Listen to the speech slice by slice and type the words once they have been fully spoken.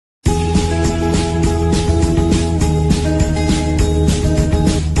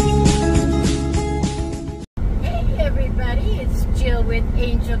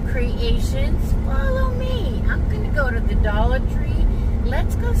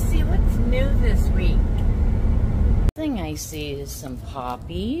this week. The thing I see is some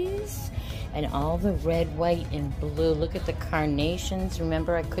poppies and all the red, white, and blue. Look at the carnations.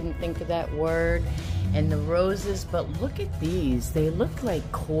 Remember, I couldn't think of that word. And the roses, but look at these. They look like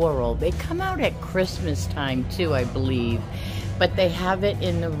coral. They come out at Christmas time too, I believe. But they have it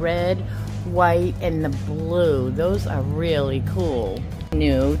in the red, white, and the blue. Those are really cool.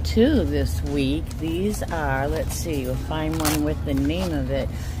 New too this week. These are, let's see, we'll find one with the name of it,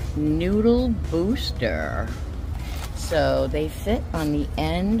 Noodle Booster. So they fit on the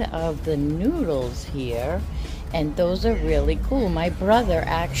end of the noodles here, and those are really cool. My brother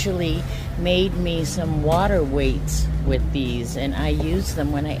actually made me some water weights with these, and I use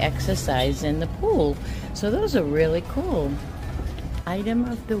them when I exercise in the pool. So those are really cool. Item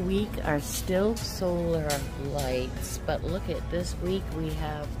of the week are still solar lights, but look at this week we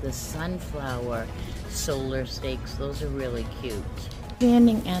have the sunflower solar stakes. Those are really cute.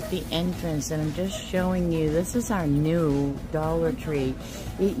 Standing at the entrance, and I'm just showing you, this is our new Dollar Tree.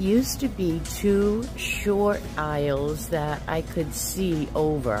 It used to be two short aisles that I could see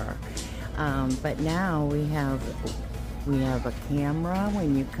over, but now we have a camera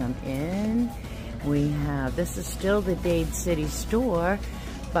when you come in. We have, this is still the Dade City store,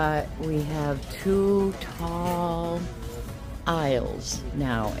 but we have two tall aisles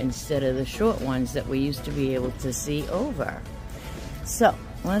now instead of the short ones that we used to be able to see over. So,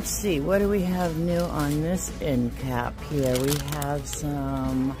 let's see, what do we have new on this end cap here? We have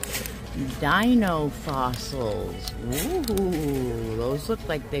some dino fossils. Ooh, those look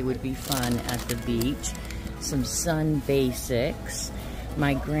like they would be fun at the beach. Some Sun Basics.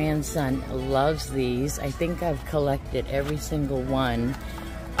 My grandson loves these. I think I've collected every single one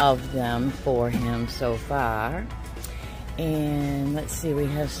of them for him so far. And let's see, we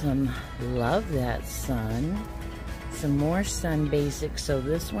have some Love That Sun. Some more Sun Basics. So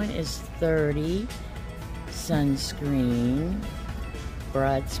this one is 30 sunscreen,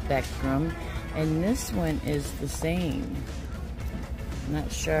 broad spectrum, and this one is the same. I'm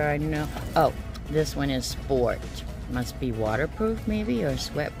not sure I know. Oh, this one is sport. Must be waterproof maybe, or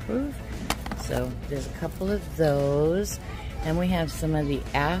sweat proof. So there's a couple of those. And we have some of the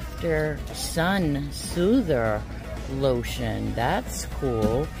After Sun Soother lotion. That's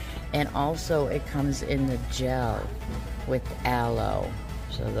cool. And also it comes in the gel with aloe.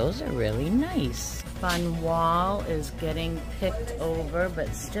 So those are really nice. Fun wall is getting picked over,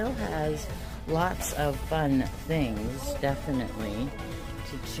 but still has lots of fun things, definitely,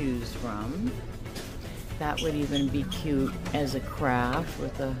 to choose from. That would even be cute as a craft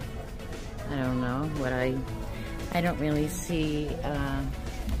with a, I don't know, what I don't really see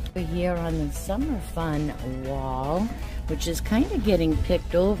here on the Summer Fun wall, which is kind of getting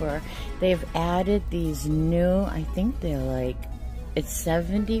picked over. They've added these new, I think they're like, it's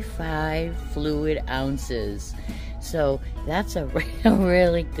 75 fluid ounces. So that's a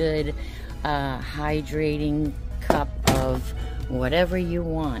really good hydrating cup of whatever you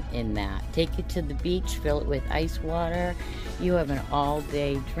want in that. Take it to the beach, fill it with ice water. You have an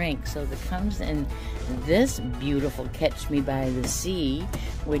all-day drink. So it comes in this beautiful Catch Me by the Sea,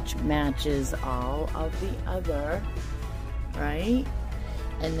 which matches all of the other, right?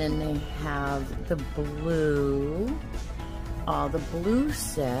 And then they have the blue, all the blue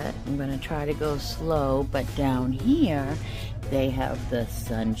set. I'm gonna try to go slow, but down here they have the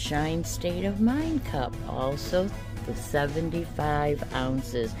Sunshine State of Mind cup, also the 75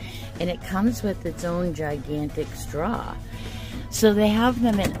 ounces, and it comes with its own gigantic straw. So they have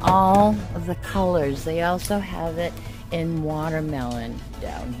them in all of the colors. They also have it in watermelon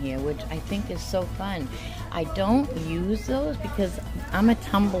down here, which I think is so fun. I don't use those because I'm a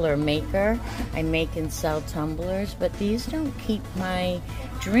tumbler maker. I make and sell tumblers, but these don't keep my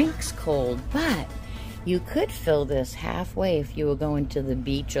drinks cold. But you could fill this halfway if you were going to the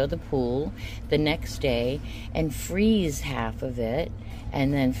beach or the pool the next day and freeze half of it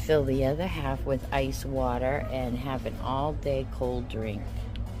and then fill the other half with ice water and have an all-day cold drink.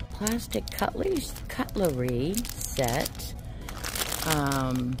 Plastic cutlery set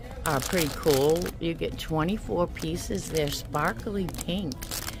are pretty cool. You get 24 pieces. They're sparkly pink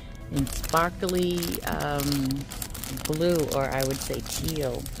and sparkly blue, or I would say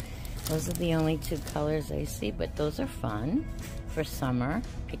teal. Those are the only two colors I see, but those are fun for summer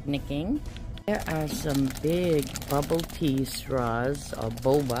picnicking. There are some big bubble tea straws, or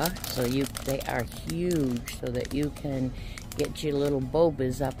boba, so they are huge so that you can get your little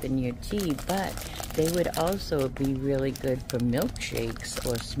bobas up in your tea, but they would also be really good for milkshakes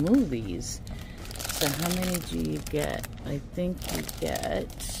or smoothies. So how many do you get? I think you get,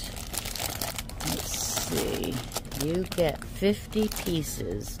 let's see, you get 50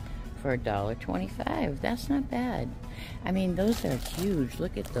 pieces for $1.25. That's not bad. I mean, those are huge.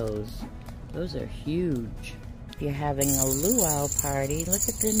 Look at those. Those are huge. If you're having a luau party, look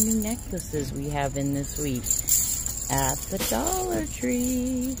at the new necklaces we have in this week at the Dollar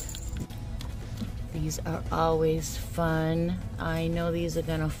Tree. These are always fun. I know these are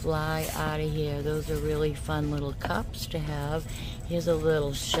gonna fly out of here. Those are really fun little cups to have. Here's a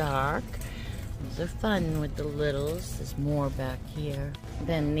little shark. Those are fun with the littles. There's more back here.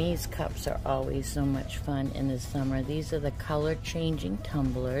 Then these cups are always so much fun in the summer. These are the color changing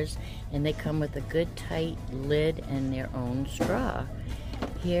tumblers, and they come with a good tight lid and their own straw.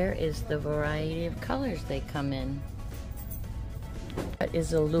 Here is the variety of colors they come in. What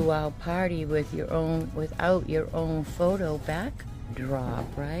is a luau party with your own, without your own photo backdrop,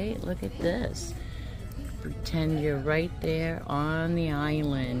 right? Look at this. Pretend you're right there on the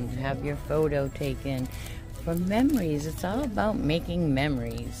island. Have your photo taken for memories. It's all about making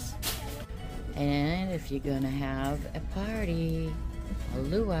memories. And if you're gonna have a party, a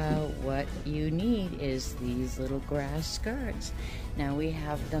luau, what you need is these little grass skirts. Now we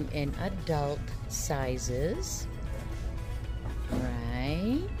have them in adult sizes,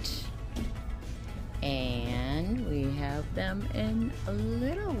 right? And we have them in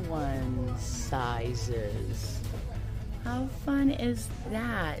little one sizes. How fun is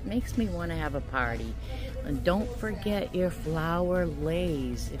that? Makes me want to have a party. And don't forget your flower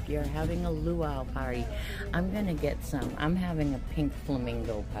leis if you're having a luau party. I'm gonna get some. I'm having a pink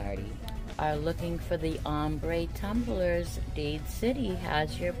flamingo party. Are looking for the ombre tumblers? Dade City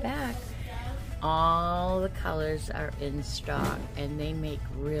has your back. All the colors are in stock and they make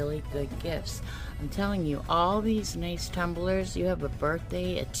really good gifts. I'm telling you, all these nice tumblers, you have a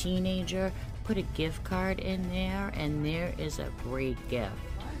birthday, a teenager, put a gift card in there and there is a great gift.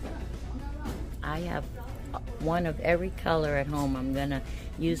 I have one of every color at home. I'm gonna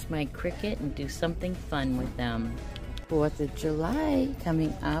use my Cricut and do something fun with them. 4th of July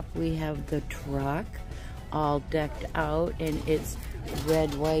coming up, we have the truck all decked out and it's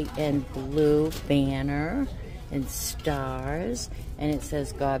red, white, and blue banner and stars, and it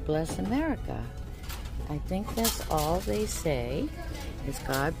says God bless America. I think that's all they say is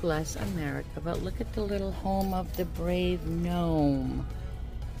God bless America. But look at the little home of the brave gnome.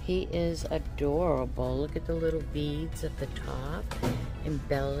 He is adorable. Look at the little beads at the top,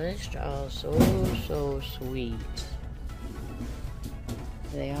 embellished. Oh, so sweet.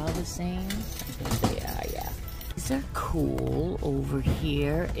 Are they all the same? I think they are, yeah. These are cool over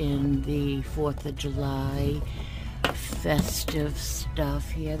here in the 4th of July festive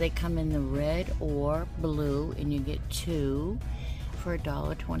stuff here. They come in the red or blue and you get 2 for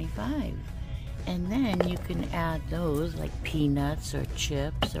 $1.25. And then you can add those like peanuts or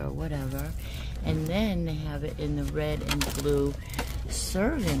chips or whatever. And then they have it in the red and blue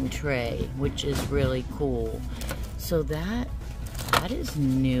serving tray, which is really cool. So that is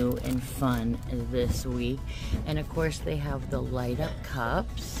new and fun this week. And of course they have the light up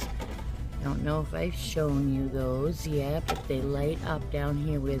cups. I don't know if I've shown you those yet, but they light up down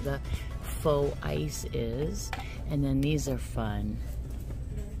here where the faux ice is. And then these are fun.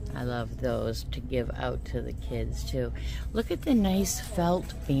 I love those to give out to the kids too. Look at the nice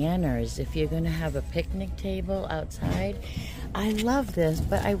felt banners if you're going to have a picnic table outside. I love this,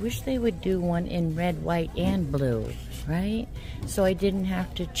 but I wish they would do one in red, white, and blue, right? So I didn't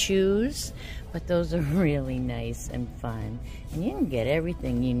have to choose, but those are really nice and fun. And you can get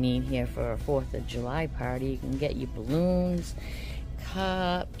everything you need here for a 4th of July party. You can get your balloons,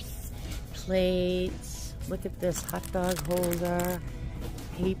 cups, plates. Look at this hot dog holder,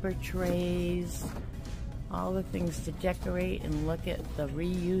 paper trays, all the things to decorate, and look at the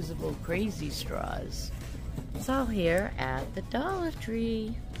reusable crazy straws. It's all here at the Dollar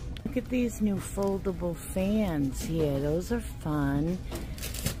Tree. Look at these new foldable fans here. Those are fun.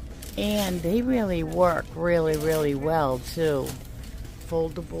 And they really work really well too.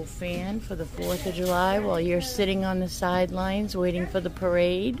 Foldable fan for the 4th of July while you're sitting on the sidelines waiting for the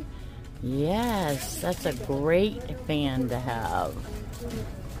parade. Yes, that's a great fan to have.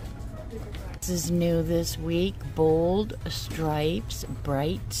 This is new this week. Bold stripes,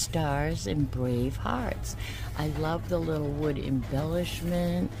 bright stars, and brave hearts. I love the little wood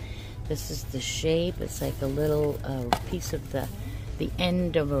embellishment. This is the shape. It's like a little piece of the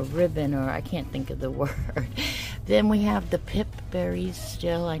end of a ribbon, or I can't think of the word. Then we have the pip berries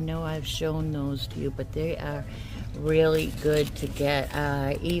still. I know I've shown those to you, but they are really good to get.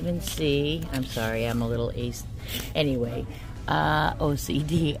 I even see, I'm sorry, I'm a little ace. Anyway,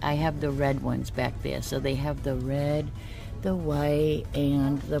 OCD. I have the red ones back there. So they have the red, the white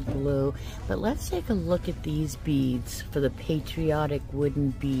and the blue. But let's take a look at these beads for the patriotic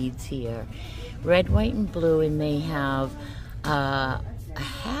wooden beads here. Red, white, and blue, and they have a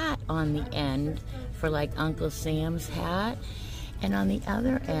hat on the end for like Uncle Sam's hat. And on the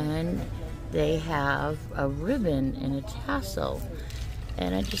other end, they have a ribbon and a tassel.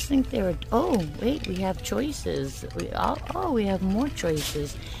 And I just think they were, oh, wait, we have choices. We have more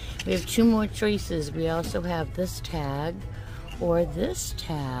choices. We have 2 more choices. We also have this tag or this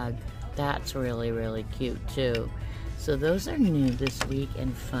tag. That's really, really cute too. So those are new this week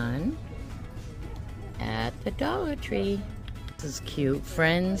and fun at the Dollar Tree. This is cute.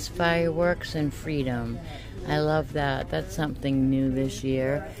 Friends, Fireworks, and Freedom. I love that. That's something new this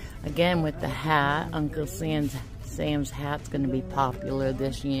year. Again, with the hat, Uncle Sam's hat's going to be popular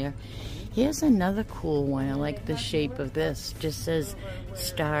this year. Here's another cool one. I like the shape of this. Just says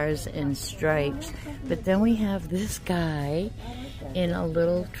Stars and Stripes. But then we have this guy in a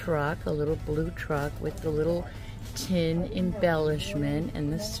little truck, a little blue truck with the little tin embellishment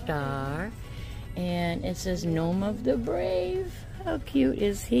and the star. And it says Gnome of the Brave. How cute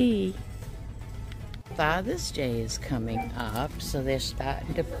is he? Father's Day is coming up, so they're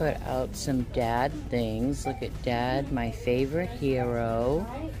starting to put out some dad things. Look at Dad, my favorite hero.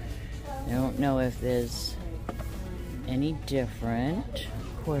 I don't know if there's any different.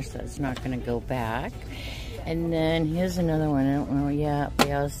 Of course, that's not going to go back. And then here's another one. I don't know. Yeah,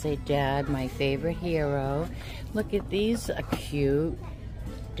 they all say Dad, my favorite hero. Look at these, are cute.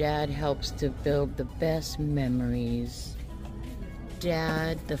 Dad helps to build the best memories.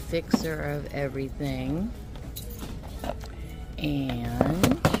 Dad, the fixer of everything.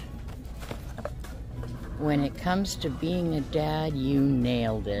 And when it comes to being a dad, you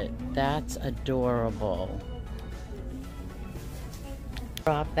nailed it. That's adorable.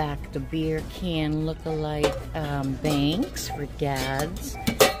 Brought back the beer can look-alike banks for dads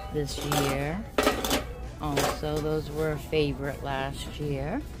this year. Also, those were a favorite last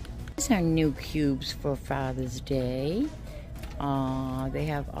year. These are new cubes for Father's Day. They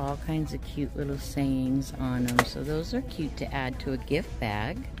have all kinds of cute little sayings on them, so those are cute to add to a gift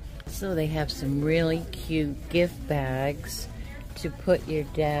bag. So they have some really cute gift bags to put your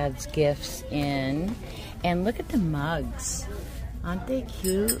dad's gifts in. And look at the mugs. Aren't they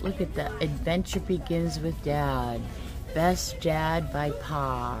cute? Look at the Adventure Begins with Dad. Best Dad by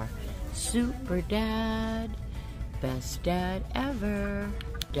Par. Super Dad. Best Dad ever.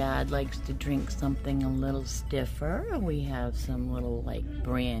 Dad likes to drink something a little stiffer. We have some little like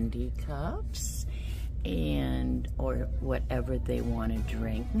brandy cups and or whatever they want to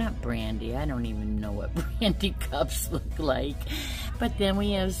drink. Not brandy, I don't even know what brandy cups look like. But then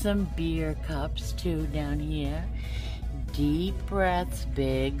we have some beer cups too down here. Deep breaths,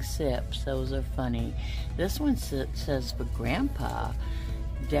 big sips. Those are funny. This one says for Grandpa.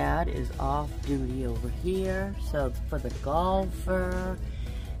 Dad is off duty over here. So for the golfer.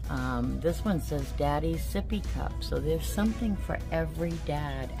 This one says Daddy's Sippy Cup. So there's something for every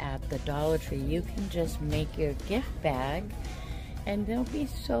dad at the Dollar Tree. You can just make your gift bag and they'll be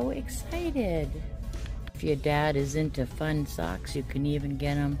so excited. If your dad is into fun socks, you can even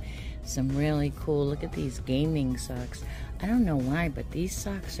get them some really cool, look at these gaming socks. I don't know why, but these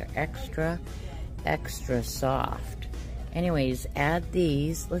socks are extra soft. Anyways, add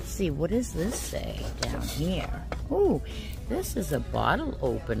these. Let's see, what does this say down here? Ooh, this is a bottle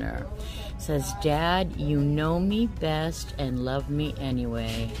opener. It says, Dad, you know me best and love me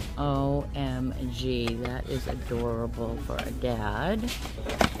anyway. OMG, that is adorable for a dad.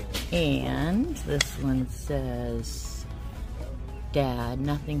 And this one says, Dad,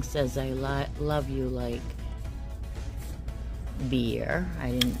 nothing says I love you like beer.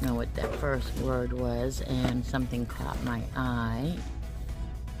 I didn't know what that first word was, and something caught my eye.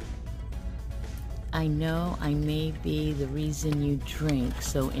 I know I may be the reason you drink,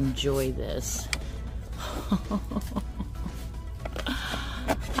 so enjoy this.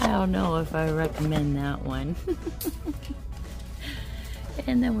 I don't know if I recommend that one.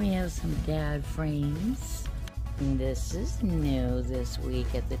 And then we have some dad frames. And this is new this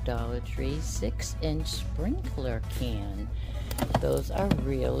week at the Dollar Tree, 6-inch sprinkler can. Those are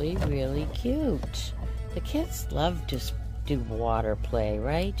really, really cute. The kids love to do water play,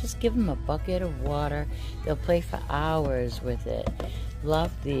 right? Just give them a bucket of water. They'll play for hours with it.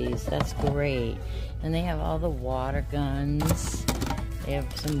 Love these. That's great. And they have all the water guns. They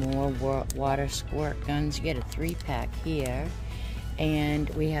have some more water squirt guns. You get a 3-pack here. And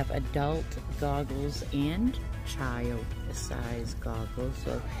we have adult goggles and child size goggles.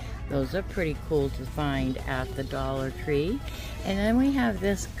 So those are pretty cool to find at the Dollar Tree. And then we have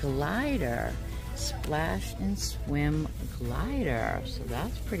this glider. Splash and Swim glider. So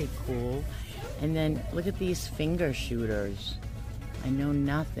that's pretty cool. And then look at these finger shooters. I know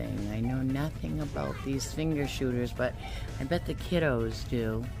nothing about these finger shooters, but I bet the kiddos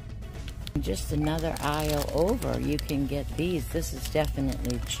do. Just another aisle over, you can get these. This is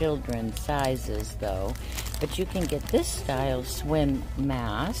definitely children's sizes though, but you can get this style swim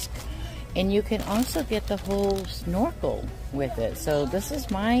mask, and you can also get the whole snorkel with it. So this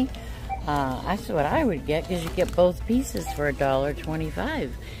is my, that's what I would get, because you get both pieces for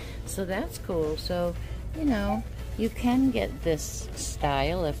 $1.25. So that's cool. So, you know, you can get this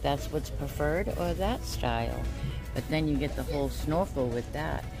style if that's what's preferred, or that style. But then you get the whole snorkel with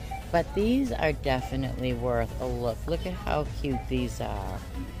that. But these are definitely worth a look. Look at how cute these are.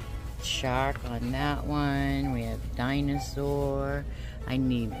 Shark on that one. We have dinosaur. I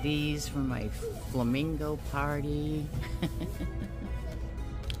need these for my flamingo party.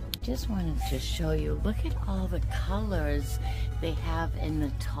 Just wanted to show you, look at all the colors they have in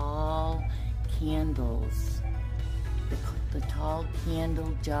the tall candles. The tall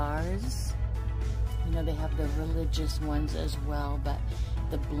candle jars. You know, they have the religious ones as well, but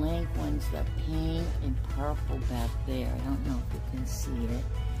the blank ones, the pink and purple back there. I don't know if you can see it.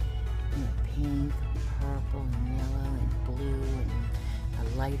 You know, pink, purple, and yellow, and blue, and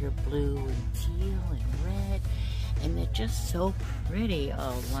a lighter blue, and teal, and red. And they're just so pretty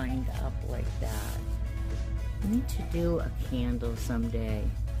all lined up like that. I need to do a candle someday.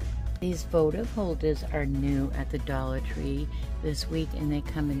 These votive holders are new at the Dollar Tree this week, and they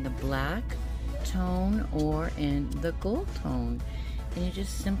come in the black tone or in the gold tone. And you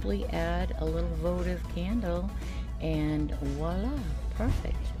just simply add a little votive candle, and voila,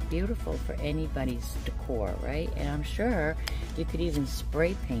 perfect. Beautiful for anybody's decor, right? And I'm sure you could even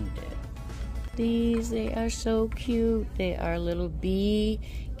spray paint it. These, they are so cute. They are little bee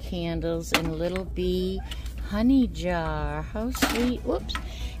candles in a little bee honey jar. How sweet. Whoops.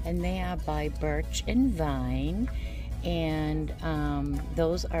 And they are by Birch and Vine. And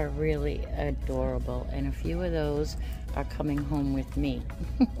those are really adorable. And a few of those are coming home with me.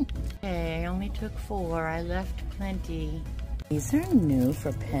 Hey, I only took 4. I left plenty. These are new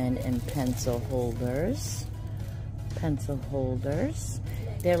for pen and pencil holders.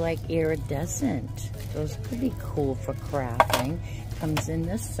 They're like iridescent. Those could be cool for crafting. Comes in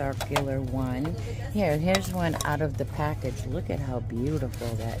this circular one. Here's one out of the package. Look at how beautiful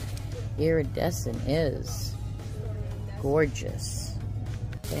that iridescent is. Gorgeous.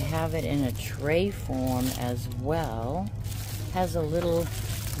 They have it in a tray form as well. Has a little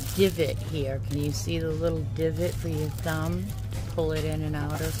divot here. Can you see the little divot for your thumb? Pull it in and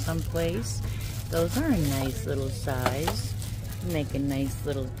out of someplace. Those are a nice little size. Make a nice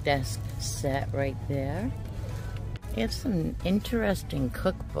little desk set right there. They have some interesting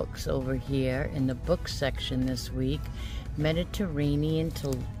cookbooks over here in the book section this week. Mediterranean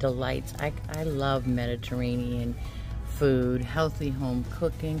Delights. I love Mediterranean food, healthy home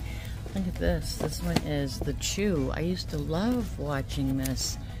cooking. Look at this. This one is The Chew. I used to love watching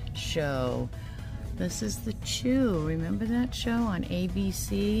this show. This is The Chew. Remember that show on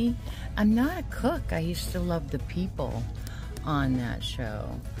ABC? I'm not a cook. I used to love the people on that show.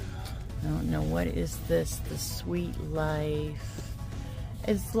 I don't know, what is this? The Sweet Life.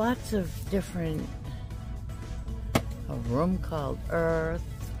 It's lots of different, A Room Called Earth.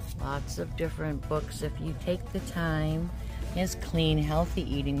 Lots of different books if you take the time. Here's Clean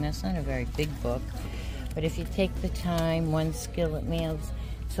Healthy Eating. That's not a very big book, but if you take the time, One Skillet Meals,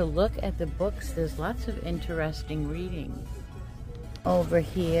 to look at the books, there's lots of interesting reading. Over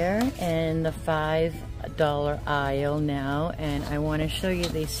here in the $5 aisle now, and I want to show you,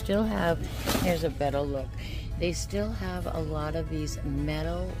 they still have, here's a better look, they still have a lot of these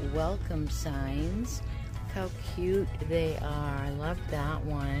metal welcome signs. Look how cute they are. I love that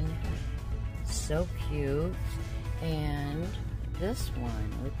one. So cute. And this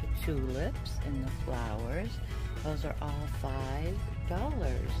one with the tulips and the flowers, those are all $5.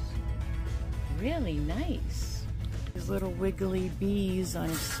 Really nice. These little wiggly bees on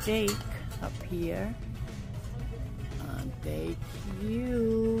a stake up here. Aren't they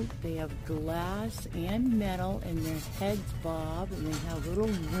cute? They have glass and metal, and their heads bob, and they have little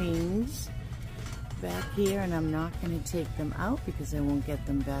wings back here, and I'm not going to take them out because I won't get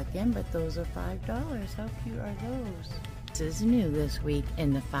them back in, but those are $5. How cute are those? This is new this week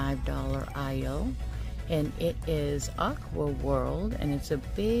in the $5 aisle, and it is Aqua World, and it's a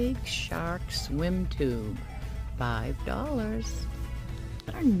big shark swim tube. $5.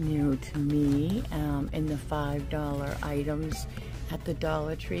 Are new to me in the $5 items at the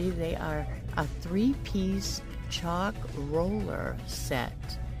Dollar Tree. They are a 3-piece chalk roller set.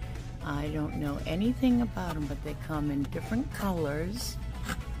 I don't know anything about them, but they come in different colors.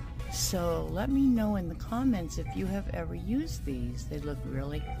 So let me know in the comments if you have ever used these. They look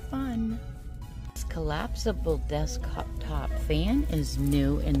really fun. This collapsible desktop fan is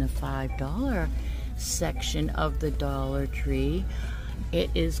new in the $5 section of the Dollar Tree. It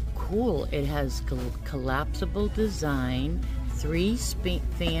is cool. It has collapsible design,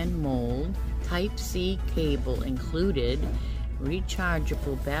 3-fan mold, Type-C cable included,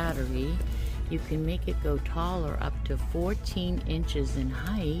 rechargeable battery. You can make it go taller up to 14 inches in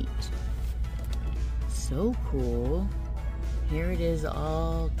height. So cool. Here it is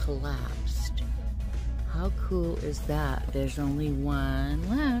all collapsed. How cool is that? There's only one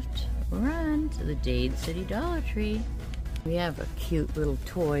left. Run to the Dade City Dollar Tree. We have a cute little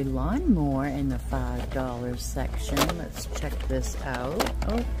toy lawnmower in the $5 section. Let's check this out.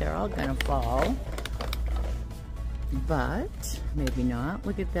 Oh, they're all gonna fall. But maybe not.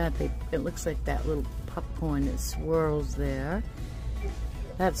 Look at that. It looks like that little popcorn that swirls there.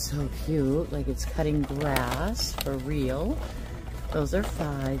 That's so cute. Like it's cutting grass for real. Those are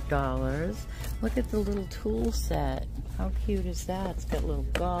 $5. Look at the little tool set. How cute is that? It's got little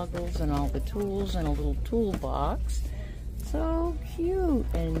goggles and all the tools and a little toolbox. So cute.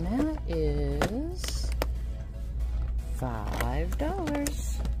 And that is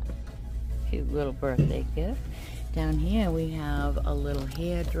 $5. Cute little birthday gift. Down here we have a little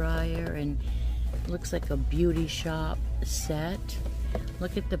hair dryer and looks like a beauty shop set.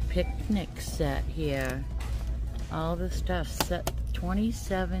 Look at the picnic set here. All the stuff set,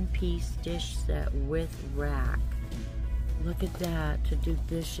 27-piece dish set with rack. Look at that, to do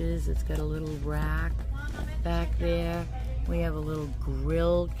dishes. It's got a little rack back there. We have a little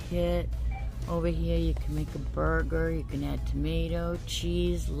grill kit. Over here you can make a burger, you can add tomato,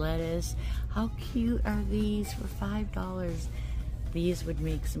 cheese, lettuce. How cute are these for $5? These would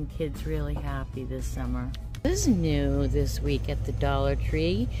make some kids really happy this summer. This is new this week at the Dollar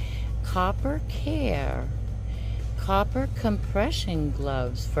Tree. Copper Care. Copper compression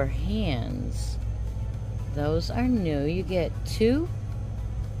gloves for hands. Those are new. You get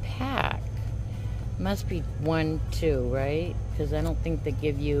 2-pack. Must be 1, 2, right? Because I don't think they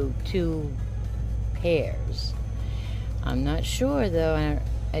give you 2 pairs. I'm not sure though.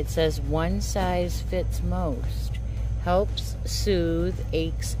 It says one size fits most. Helps soothe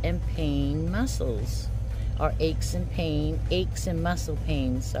aches and pain muscles. Or aches and muscle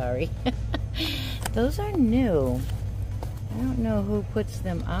pain, sorry. Those are new. I don't know who puts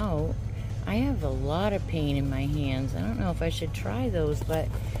them out. I have a lot of pain in my hands. I don't know if I should try those, but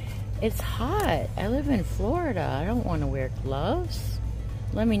it's hot. I live in Florida. I don't want to wear gloves.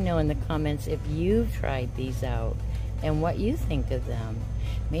 Let me know in the comments if you've tried these out and what you think of them.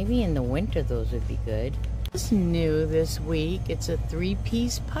 Maybe in the winter those would be good. It's new this week. It's a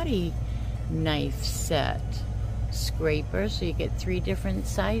 3-piece putty knife set. Scraper, so you get 3 different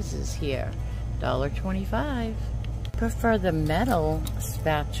sizes here. $1.25. Prefer the metal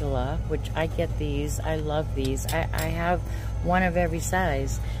spatula, which I get these. I love these. I have one of every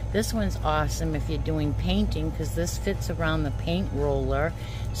size. This one's awesome if you're doing painting because this fits around the paint roller,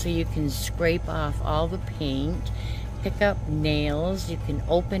 so you can scrape off all the paint, pick up nails, you can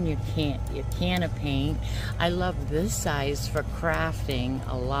open your can of paint. I love this size for crafting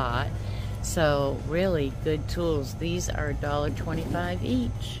a lot. So really good tools. These are $1.25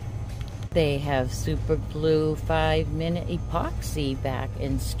 each. They have super glue 5-minute epoxy back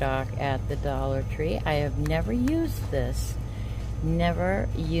in stock at the Dollar Tree. I have never used this. Never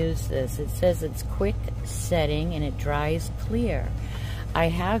used this. It says it's quick setting and it dries clear. I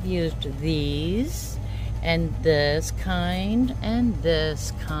have used these and this kind and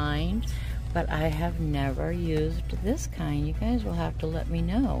this kind, but I have never used this kind. You guys will have to let me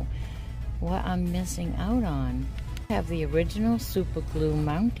know what I'm missing out on. I have the original super glue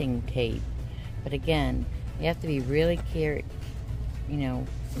mounting tape, but again, you have to be really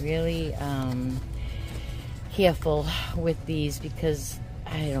careful with these because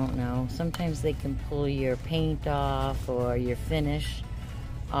I don't know, sometimes they can pull your paint off or your finish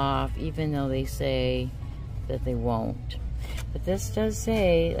off, even though they say that they won't. But this does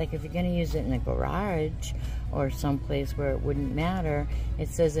say, like, if you're going to use it in a garage or someplace where it wouldn't matter, it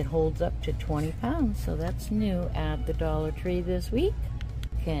says it holds up to 20 pounds. So that's new at the Dollar Tree this week.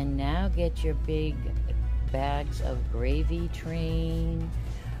 You can now get your big bags of Gravy Train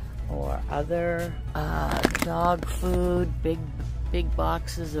or other dog food, big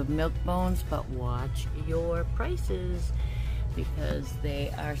boxes of milk bones, but watch your prices because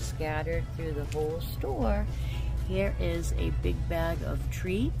they are scattered through the whole store. Here is a big bag of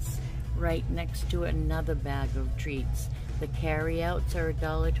treats right next to another bag of treats. The carryouts are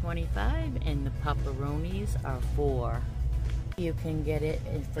 $1.25 and the pepperonis are $4. You can get it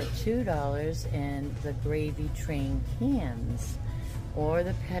for $2 in the gravy train cans or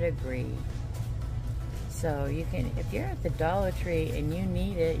the pedigree. So you can, if you're at the Dollar Tree and you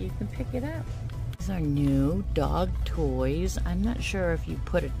need it, you can pick it up. These are new dog toys. I'm not sure if you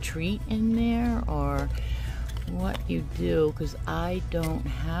put a treat in there or what you do, because I don't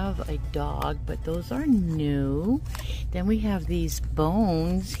have a dog, but those are new. Then we have these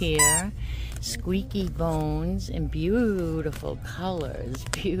bones here, squeaky bones in beautiful colors,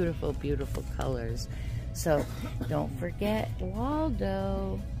 beautiful, beautiful colors. So don't forget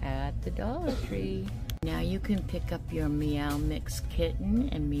Waldo at the Dollar Tree. Now you can pick up your Meow Mix kitten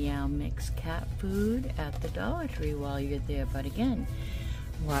and Meow Mix cat food at the Dollar Tree while you're there, but again,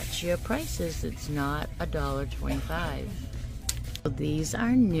 watch your prices. It's not $1.25. These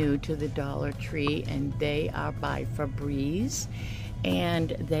are new to the Dollar Tree and they are by Febreze, and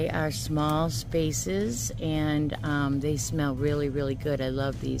they are small spaces, and they smell really, really good. I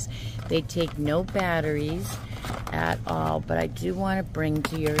love these. They take no batteries at all, but I do want to bring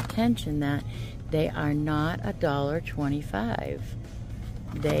to your attention that they are not $1.25.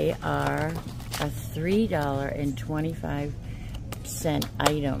 They are a $3.25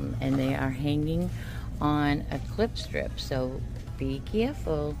 item, and they are hanging on a clip strip, so be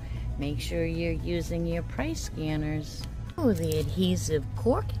careful. Make sure you're using your price scanners. Oh, the adhesive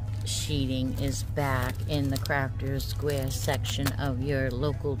cork sheeting is back in the Crafters Square section of your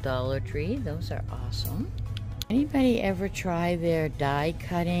local Dollar Tree. Those are awesome. Anybody ever try their die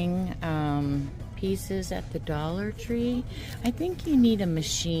cutting pieces at the Dollar Tree? I think you need a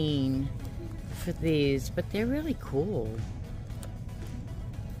machine for these, but they're really cool.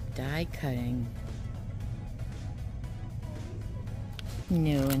 Die cutting.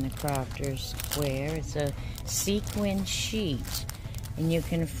 New in the Crafters Square. It's a sequin sheet, and you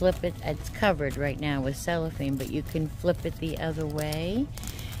can flip it. It's covered right now with cellophane, but you can flip it the other way.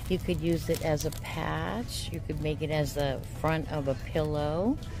 You could use it as a patch. You could make it as the front of a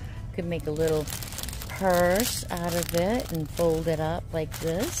pillow. You could make a little purse out of it and fold it up like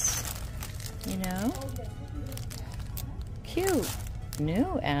this. You know? Cute.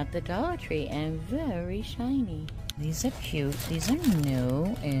 New at the Dollar Tree and very shiny. These are cute. These are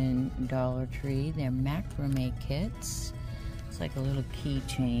new in Dollar Tree. They're macrame kits. It's like a little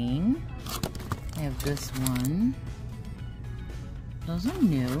keychain. I have this one. Those are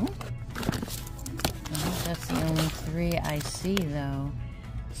new. I think that's the only 3 I see though.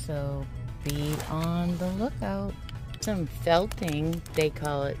 So be on the lookout. Some felting. They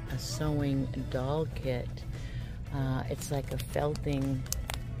call it a sewing doll kit. It's like a felting,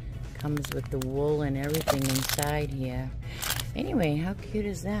 comes with the wool and everything inside here. Anyway, how cute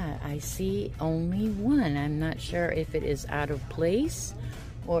is that? I see only one. I'm not sure if it is out of place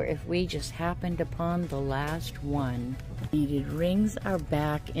or if we just happened upon the last one. Beaded rings are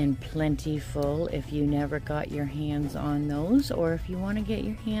back in plentiful if you never got your hands on those, or if you want to get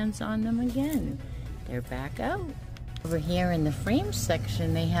your hands on them again. They're back out. Over here in the frame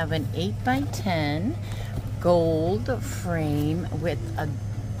section, they have an 8x10 gold frame with a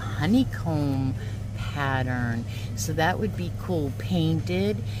honeycomb pattern. So that would be cool,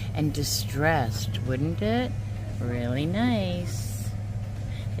 painted and distressed, wouldn't it? Really nice.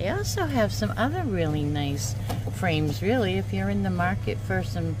 They also have some other really nice frames. Really, if you're in the market for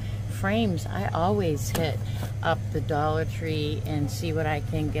some frames, I always hit up the Dollar Tree and see what I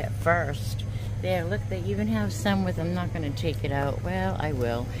can get first. There, look, they even have some with, I'm not going to take it out. Well, I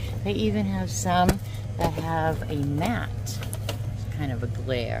will. They even have some that have a matte. It's kind of a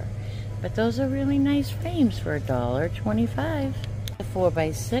glare. But those are really nice frames for $1.25. A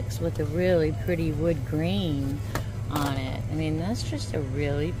 4x6 with a really pretty wood grain on it. I mean, that's just a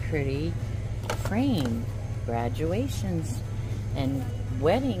really pretty frame. Graduations and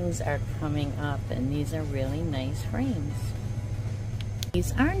weddings are coming up, and these are really nice frames.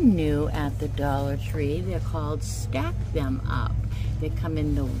 These are new at the Dollar Tree. They're called Stack Them Up. They come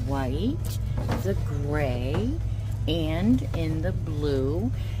in the white, the gray, and in the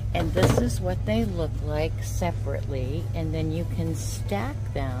blue. And this is what they look like separately. And then you can stack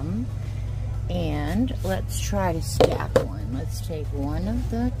them. And let's try to stack one. Let's take one of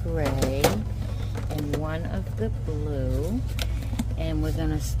the gray and one of the blue. And we're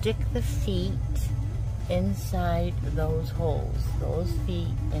gonna stick the feet inside those holes. Those feet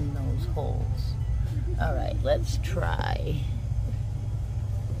in those holes. All right, let's try.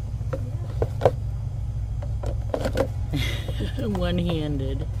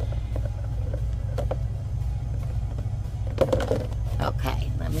 One-handed.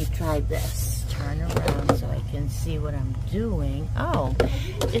 Okay, let me try this. turn around so I can see what I'm doing. Oh,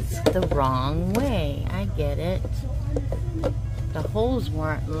 it's the wrong way. I get it. The holes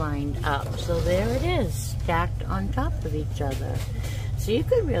weren't lined up, so there it is, stacked on top of each other. So you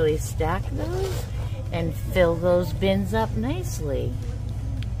could really stack those and fill those bins up nicely.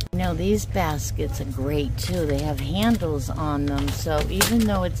 You know, these baskets are great too. They have handles on them, so even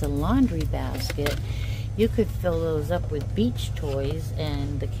though it's a laundry basket, you could fill those up with beach toys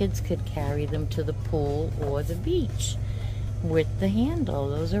and the kids could carry them to the pool or the beach with the handle.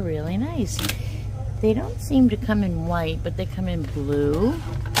 Those are really nice. They don't seem to come in white, but they come in blue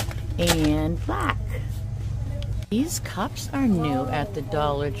and black. These cups are new at the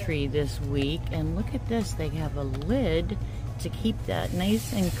Dollar Tree this week, and look at this, they have a lid to keep that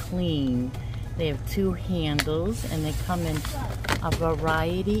nice and clean. They have two handles and they come in a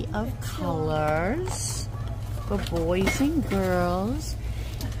variety of colors for boys and girls.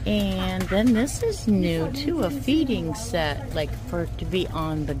 And then this is new too, a feeding set, like for it to be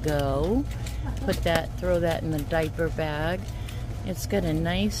on the go. Put that, throw that in the diaper bag. It's got a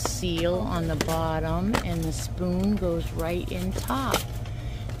nice seal on the bottom and the spoon goes right in top.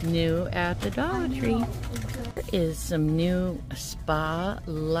 New at the Dollar Tree. There is some new Spa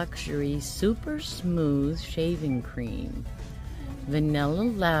Luxury Super Smooth Shaving Cream. Vanilla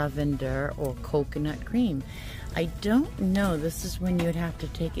lavender or coconut cream. I don't know. This is when you'd have to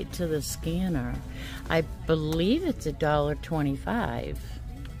take it to the scanner. I believe it's $1.25.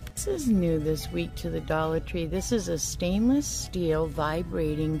 This is new this week to the Dollar Tree. This is a stainless steel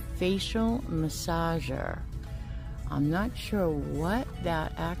vibrating facial massager. I'm not sure what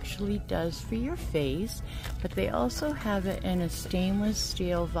that actually does for your face, but they also have it in a stainless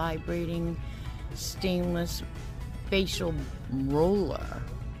steel vibrating stainless facial roller.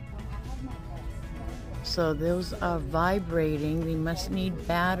 So those are vibrating. They must need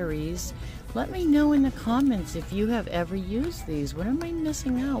batteries. Let me know in the comments if you have ever used these. What am I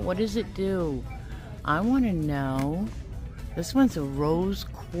missing out? What does it do? I want to know. This one's a rose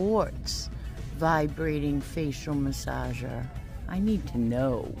quartz vibrating facial massager. I need to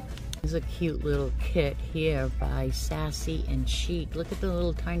know. There's a cute little kit here by Sassy and Chic. Look at the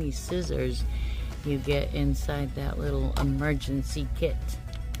little tiny scissors you get inside that little emergency kit.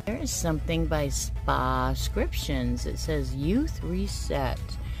 There is something by Spa-scriptions. It says Youth Reset.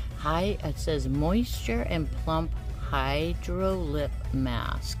 It says Moisture and Plump Hydro Lip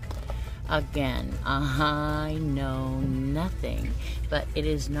Mask. Again, I know nothing, but it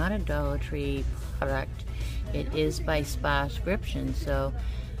is not a Dollar Tree product. It is by Spa-scription, so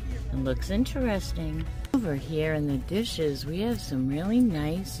it looks interesting. Over here in the dishes, we have some really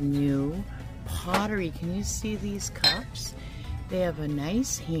nice new pottery. Can you see these cups? They have a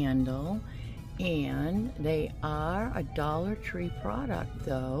nice handle, and they are a Dollar Tree product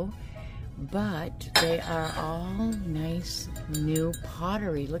though, but they are all nice new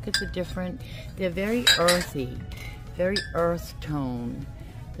pottery. Look at the different, they're very earthy, very earth tone.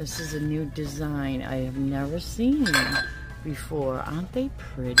 This is a new design I have never seen before. Aren't they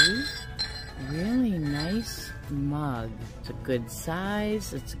pretty? Really nice mug. It's a good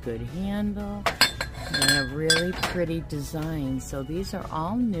size, it's a good handle. They have really pretty designs. So these are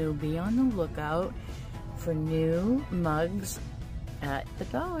all new. Be on the lookout for new mugs at the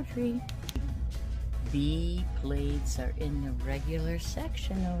Dollar Tree. Bee plates are in the regular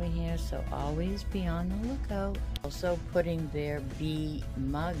section over here, so always be on the lookout. Also putting their bee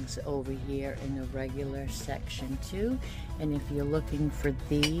mugs over here in the regular section too. And if you're looking for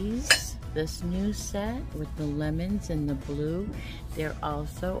these, this new set with the lemons and the blue, they're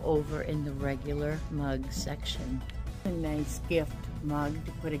also over in the regular mug section. A nice gift mug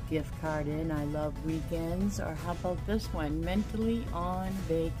to put a gift card in. I love weekends. Or how about this one? Mentally on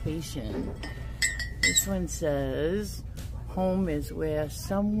vacation. This one says, home is where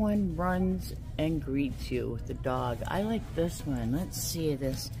someone runs and greets you with the dog. I like this one. Let's see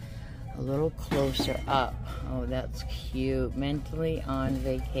this a little closer up. Oh, that's cute. Mentally on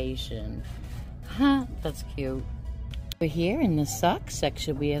vacation. Huh, that's cute. Over here in the sock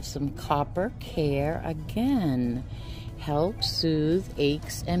section, we have some Copper Care again. Help soothe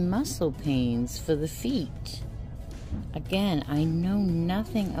aches and muscle pains for the feet. Again, I know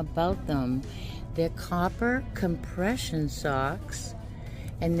nothing about them. They're copper compression socks,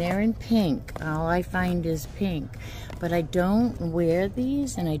 and they're in pink. All I find is pink. But I don't wear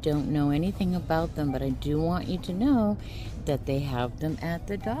these, and I don't know anything about them, but I do want you to know that they have them at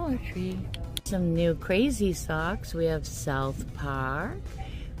the Dollar Tree. Some new crazy socks. We have South Park.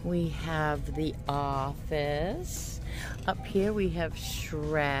 We have The Office. Up here we have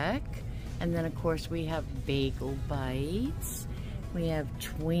Shrek. And then of course we have Bagel Bites. We have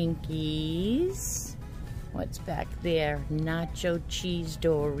Twinkies. What's back there? Nacho cheese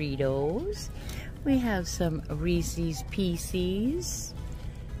Doritos. We have some Reese's Pieces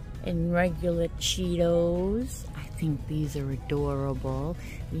and regular Cheetos. I think these are adorable.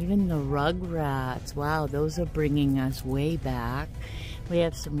 Even the Rugrats. Wow, those are bringing us way back. We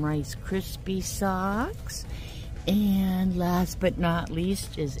have some Rice Krispie socks. And last but not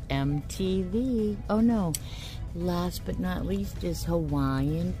least is MTV. Oh no, last but not least is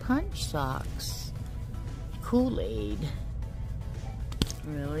Hawaiian Punch socks. Kool-Aid.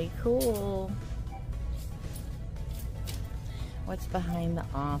 Really cool. What's behind the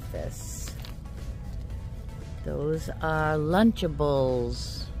office? Those are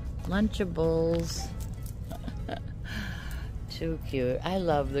Lunchables. Lunchables. Too cute. I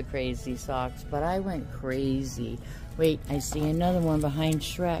love the crazy socks, but I went crazy. Wait, I see another one behind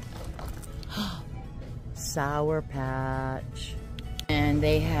Shrek. Sour Patch. And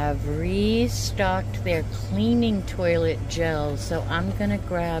they have restocked their cleaning toilet gel, so I'm gonna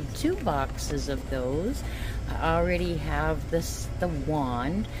grab 2 boxes of those. I already have the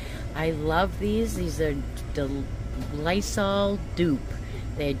wand. I love these. These are the Lysol dupe.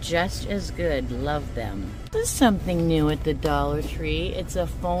 They're just as good. Love them. This is something new at the Dollar Tree. It's a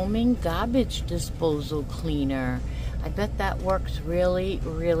foaming garbage disposal cleaner. I bet that works really,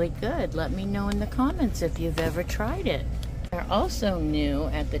 really good. Let me know in the comments if you've ever tried it. They're also new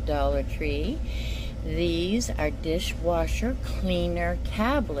at the Dollar Tree. These are dishwasher cleaner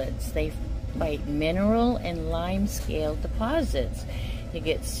tablets. They fight mineral and lime scale deposits. You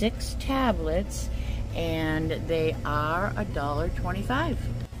get 6 tablets and they are $1.25.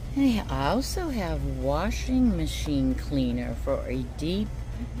 They also have washing machine cleaner for a deep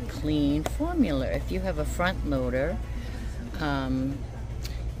clean formula. If you have a front loader,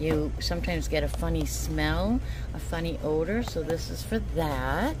 you sometimes get a funny smell, a funny odor, so this is for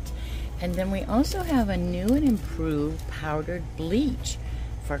that. And then we also have a new and improved powdered bleach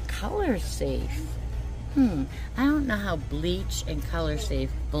for color safe. I don't know how bleach and color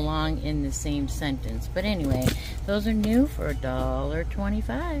safe belong in the same sentence, but anyway, those are new for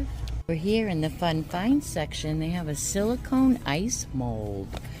 $1.25. We're here in the Fun Finds section. They have a silicone ice mold.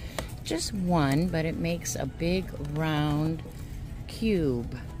 Just one, but it makes a big round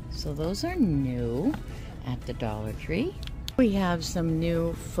cube. So those are new at the Dollar Tree. We have some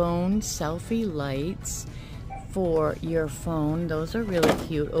new phone selfie lights for your phone. Those are really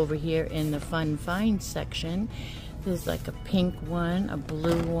cute over here in the Fun Finds section. There's like a pink one, a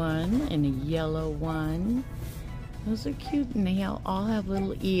blue one, and a yellow one. Those are cute, and they all have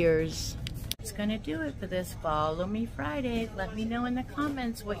little ears. That's gonna do it for this Follow Me Friday. Let me know in the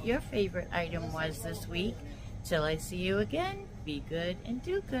comments what your favorite item was this week. Till I see you again, be good and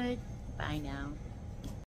do good. Bye now.